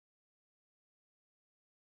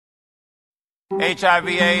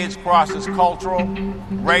HIV/AIDS crosses cultural,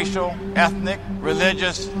 racial, ethnic,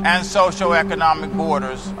 religious, and socioeconomic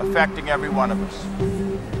borders, affecting every one of us.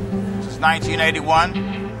 Since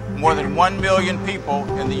 1981, more than 1 million people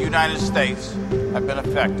in the United States have been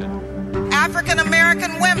affected. African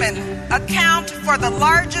American women account for the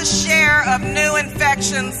largest share of new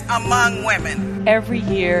infections among women. Every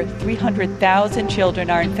year, 300,000 children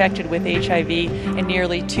are infected with HIV and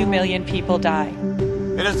nearly 2 million people die.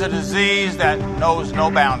 It is a disease that knows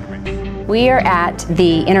no boundaries. We are at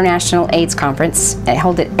the International AIDS Conference. I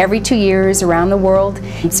hold it every 2 years around the world.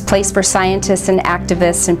 It's a place for scientists and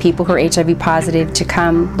activists and people who are HIV positive to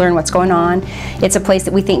come learn what's going on. It's a place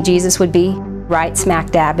that we think Jesus would be, right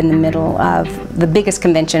smack dab in the middle of the biggest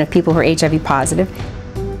convention of people who are HIV positive.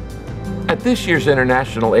 At this year's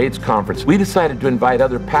International AIDS Conference, we decided to invite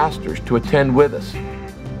other pastors to attend with us.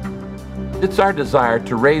 It's our desire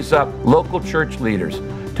to raise up local church leaders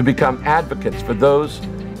to become advocates for those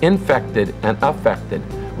infected and affected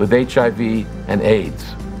with HIV and AIDS.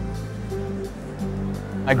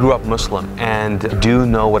 I grew up Muslim and do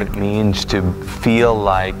know what it means to feel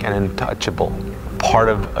like an untouchable, part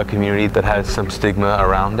of a community that has some stigma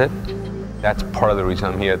around it. That's part of the reason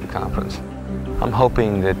I'm here at the conference. I'm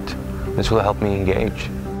hoping that this will help me engage.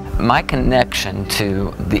 My connection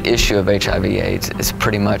to the issue of HIV/AIDS is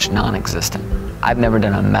pretty much non-existent. I've never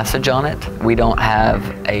done a message on it. We don't have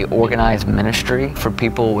an organized ministry for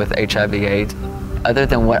people with HIV/AIDS. Other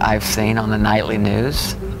than what I've seen on the nightly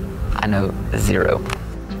news, I know zero.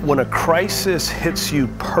 When a crisis hits you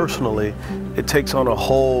personally, it takes on a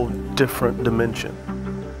whole different dimension.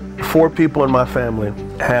 4 people in my family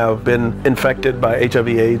have been infected by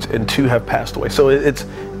HIV/AIDS and 2 have passed away. So it's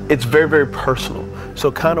very, very personal. So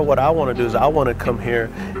kind of what I want to do is I want to come here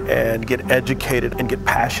and get educated and get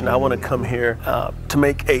passionate. I want to come here to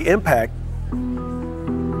make an impact.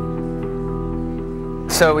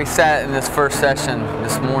 So we sat in this first session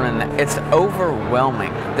this morning. It's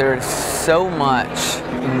overwhelming. There's so much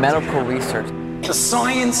medical research. The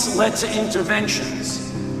science led to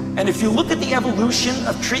interventions. And if you look at the evolution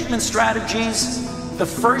of treatment strategies, the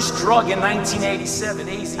first drug in 1987,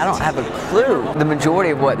 I don't have a clue the majority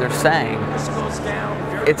of what they're saying.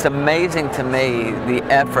 It's amazing to me the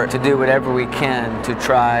effort to do whatever we can to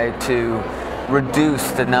try to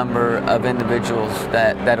reduce the number of individuals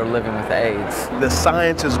that are living with AIDS. The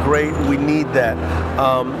science is great, we need that.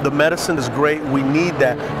 The medicine is great, we need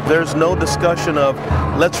that. There's no discussion of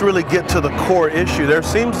let's really get to the core issue. There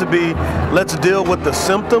seems to be let's deal with the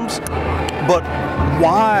symptoms, but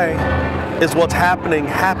why is what's happening.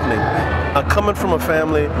 Coming from a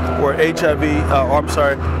family where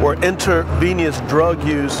where intravenous drug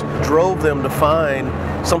use drove them to find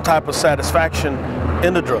some type of satisfaction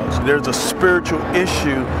in the drugs. There's a spiritual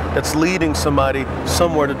issue that's leading somebody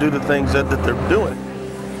somewhere to do the things that they're doing.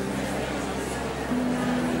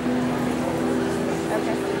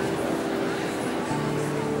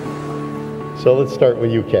 So let's start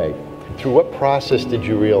with you, Kay. Through what process did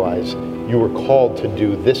you realize you were called to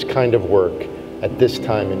do this kind of work at this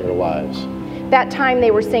time in your lives? That time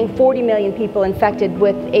they were saying 40 million people infected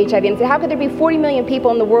with HIV. And said, how could there be 40 million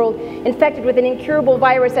people in the world infected with an incurable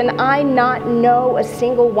virus and I not know a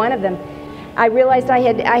single one of them? I realized I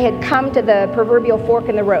had come to the proverbial fork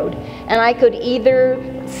in the road. And I could either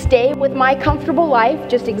stay with my comfortable life,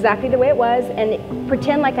 just exactly the way it was, and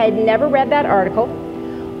pretend like I had never read that article,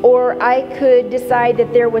 or I could decide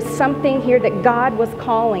that there was something here that God was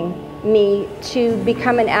calling me to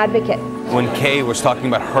become an advocate. When Kay was talking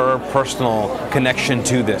about her personal connection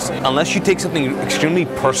to this, unless you take something extremely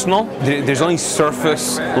personal, there's only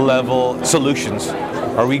surface level solutions.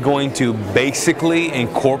 Are we going to basically and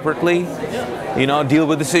corporately, deal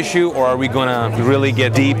with this issue, or are we going to really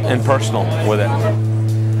get deep and personal with it?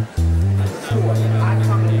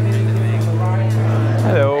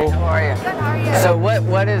 Hello. How are you? Good, how are you? So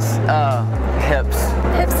what is HIPS?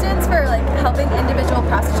 HIPS stands for helping individual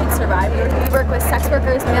prostitutes survive. We work with sex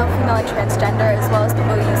workers, male, female, and transgender, as well as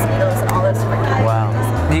people who use needles and all those different categories.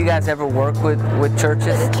 Wow. Do you guys ever work with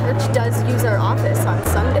churches? The church does use our office on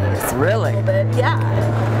Sundays. Really? A little bit, yeah.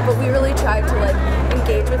 But we really try to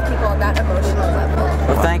engage with people on that emotional level.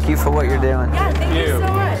 Well, thank you for what you're doing. Yeah, thank you so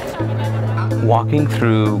much. Walking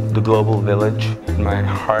through the global village, my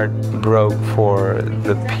heart broke for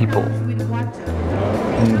the people.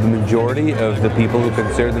 The majority of the people who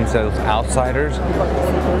consider themselves outsiders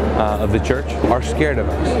of the church are scared of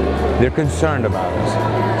us. They're concerned about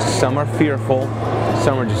us. Some are fearful,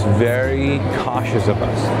 some are just very cautious of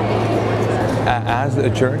us. As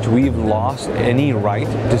a church, we've lost any right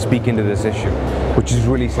to speak into this issue, which is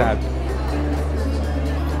really sad.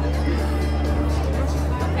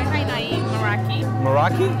 Hi, Naeem. Meraki.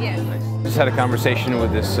 Meraki? Yes. Just had a conversation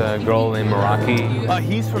with this girl named Meraki.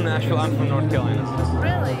 He's from Nashville, I'm from North Carolina.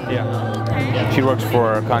 Really? Yeah. Okay. She works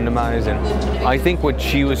for Condomize, and I think what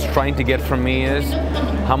she was trying to get from me is,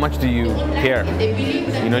 how much do you care?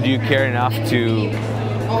 You know, do you care enough to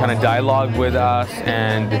kind of dialogue with us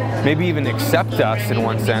and maybe even accept us in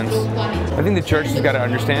one sense? I think the church has got to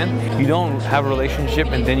understand, you don't have a relationship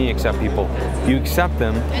and then you accept people. You accept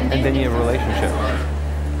them and then you have a relationship.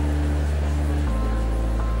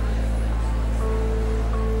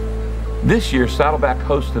 This year, Saddleback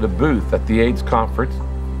hosted a booth at the AIDS conference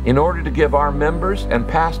in order to give our members and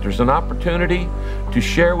pastors an opportunity to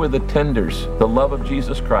share with attenders the love of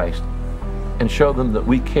Jesus Christ and show them that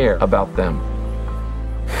we care about them.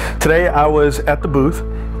 Today I was at the booth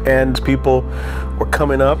and people were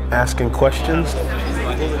coming up asking questions.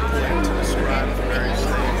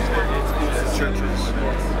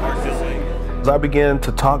 As I began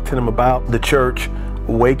to talk to them about the church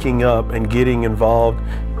waking up and getting involved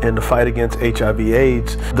in the fight against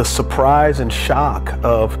HIV/AIDS, the surprise and shock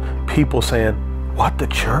of people saying, what, the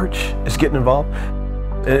church is getting involved?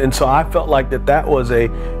 And so I felt like that was a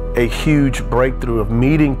huge breakthrough of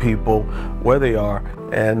meeting people where they are,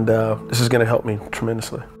 and this is going to help me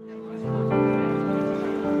tremendously.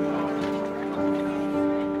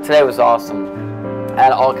 Today was awesome. I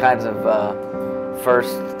had all kinds of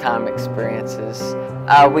first-time experiences.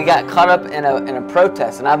 We got caught up in a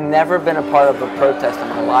protest, and I've never been a part of a protest in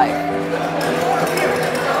my life.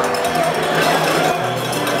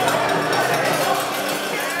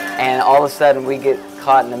 And all of a sudden, we get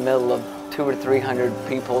caught in the middle of 200 or 300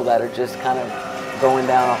 people that are just kind of going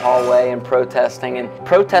down a hallway and protesting. And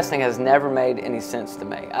protesting has never made any sense to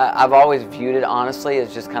me. I've always viewed it, honestly,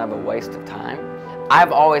 as just kind of a waste of time.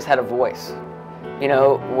 I've always had a voice. You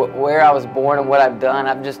know, where I was born and what I've done,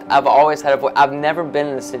 I've always had a voice. I've never been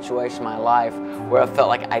in a situation in my life where I felt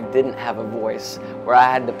like I didn't have a voice, where I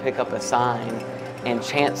had to pick up a sign and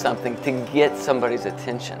chant something to get somebody's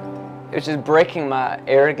attention. It was just breaking my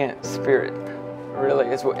arrogant spirit, really,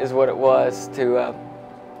 is what it was, to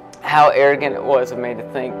how arrogant it was of me to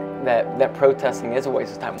think that protesting is a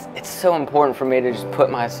waste of time. It's so important for me to just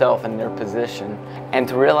put myself in their position and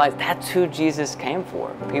to realize that's who Jesus came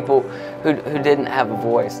for, people who didn't have a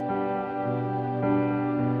voice.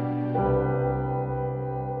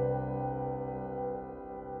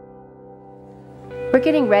 We're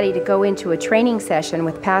getting ready to go into a training session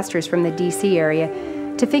with pastors from the D.C. area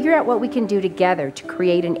to figure out what we can do together to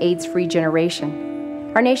create an AIDS-free generation.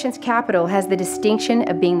 Our nation's capital has the distinction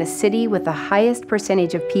of being the city with the highest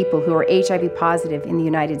percentage of people who are HIV positive in the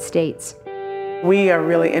United States. We are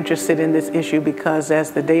really interested in this issue because,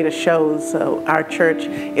 as the data shows, our church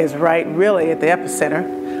is right really at the epicenter.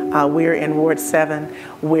 We're in Ward 7,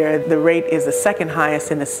 where the rate is the second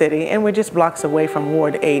highest in the city, and we're just blocks away from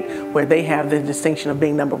Ward 8, where they have the distinction of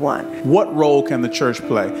being number 1. What role can the church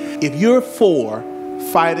play? If you're for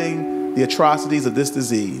fighting the atrocities of this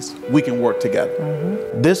disease, we can work together.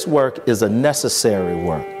 Mm-hmm. This work is a necessary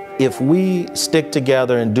work. If we stick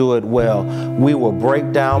together and do it well, we will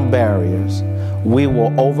break down barriers, we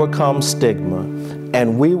will overcome stigma,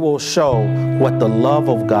 and we will show what the love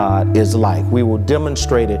of God is like. We will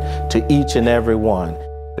demonstrate it to each and every one.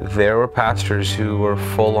 There were pastors who were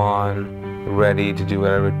full on, ready to do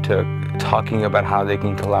whatever it took, talking about how they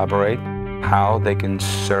can collaborate, how they can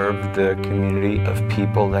serve the community of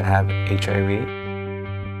people that have HIV.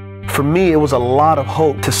 For me, it was a lot of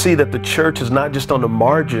hope to see that the church is not just on the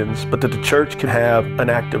margins, but that the church can have an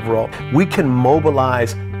active role. We can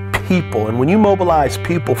mobilize people, and when you mobilize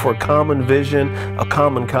people for a common vision, a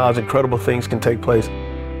common cause, incredible things can take place.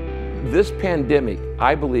 This pandemic,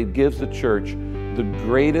 I believe, gives the church the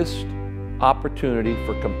greatest opportunity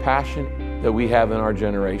for compassion that we have in our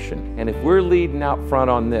generation. And if we're leading out front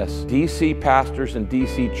on this, DC pastors and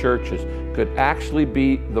DC churches could actually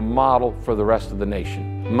be the model for the rest of the nation.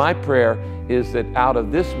 My prayer is that out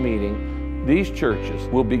of this meeting, these churches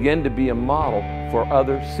will begin to be a model for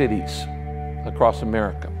other cities across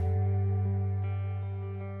America.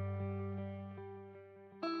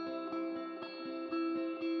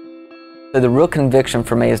 The real conviction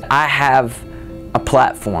for me is I have a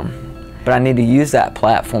platform, but I need to use that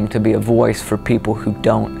platform to be a voice for people who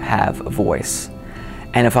don't have a voice.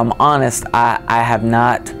 And if I'm honest, I have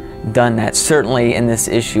not done that, certainly in this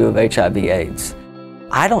issue of HIV/AIDS.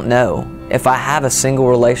 I don't know if I have a single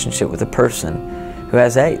relationship with a person who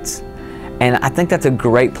has AIDS. And I think that's a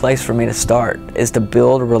great place for me to start, is to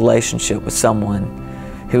build a relationship with someone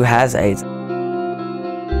who has AIDS.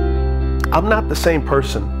 I'm not the same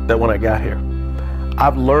person that when I got here.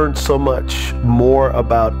 I've learned so much more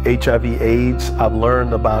about HIV/AIDS. I've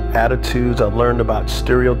learned about attitudes. I've learned about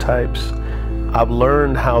stereotypes. I've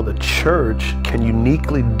learned how the church can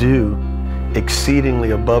uniquely do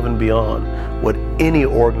exceedingly above and beyond what any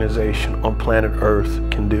organization on planet Earth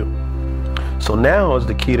can do. So now is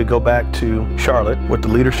the key to go back to Charlotte with the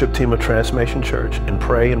leadership team of Transformation Church and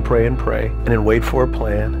pray and pray and pray, and then wait for a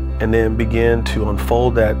plan, and then begin to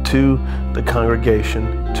unfold that to the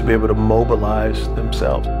congregation to be able to mobilize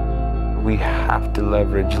themselves. We have to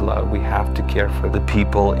leverage love. We have to care for the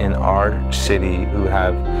people in our city who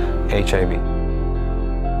have HIV.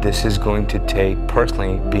 This is going to take,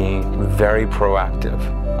 personally, being very proactive,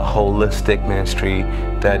 a holistic ministry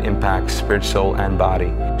that impacts spirit, soul, and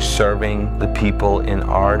body, serving the people in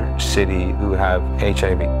our city who have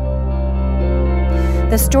HIV.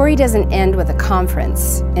 The story doesn't end with a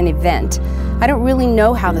conference, an event. I don't really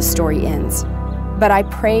know how the story ends, but I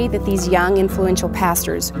pray that these young, influential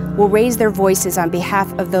pastors will raise their voices on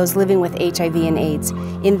behalf of those living with HIV and AIDS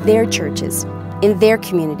in their churches, in their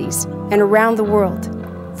communities, and around the world,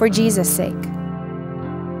 for Jesus' sake.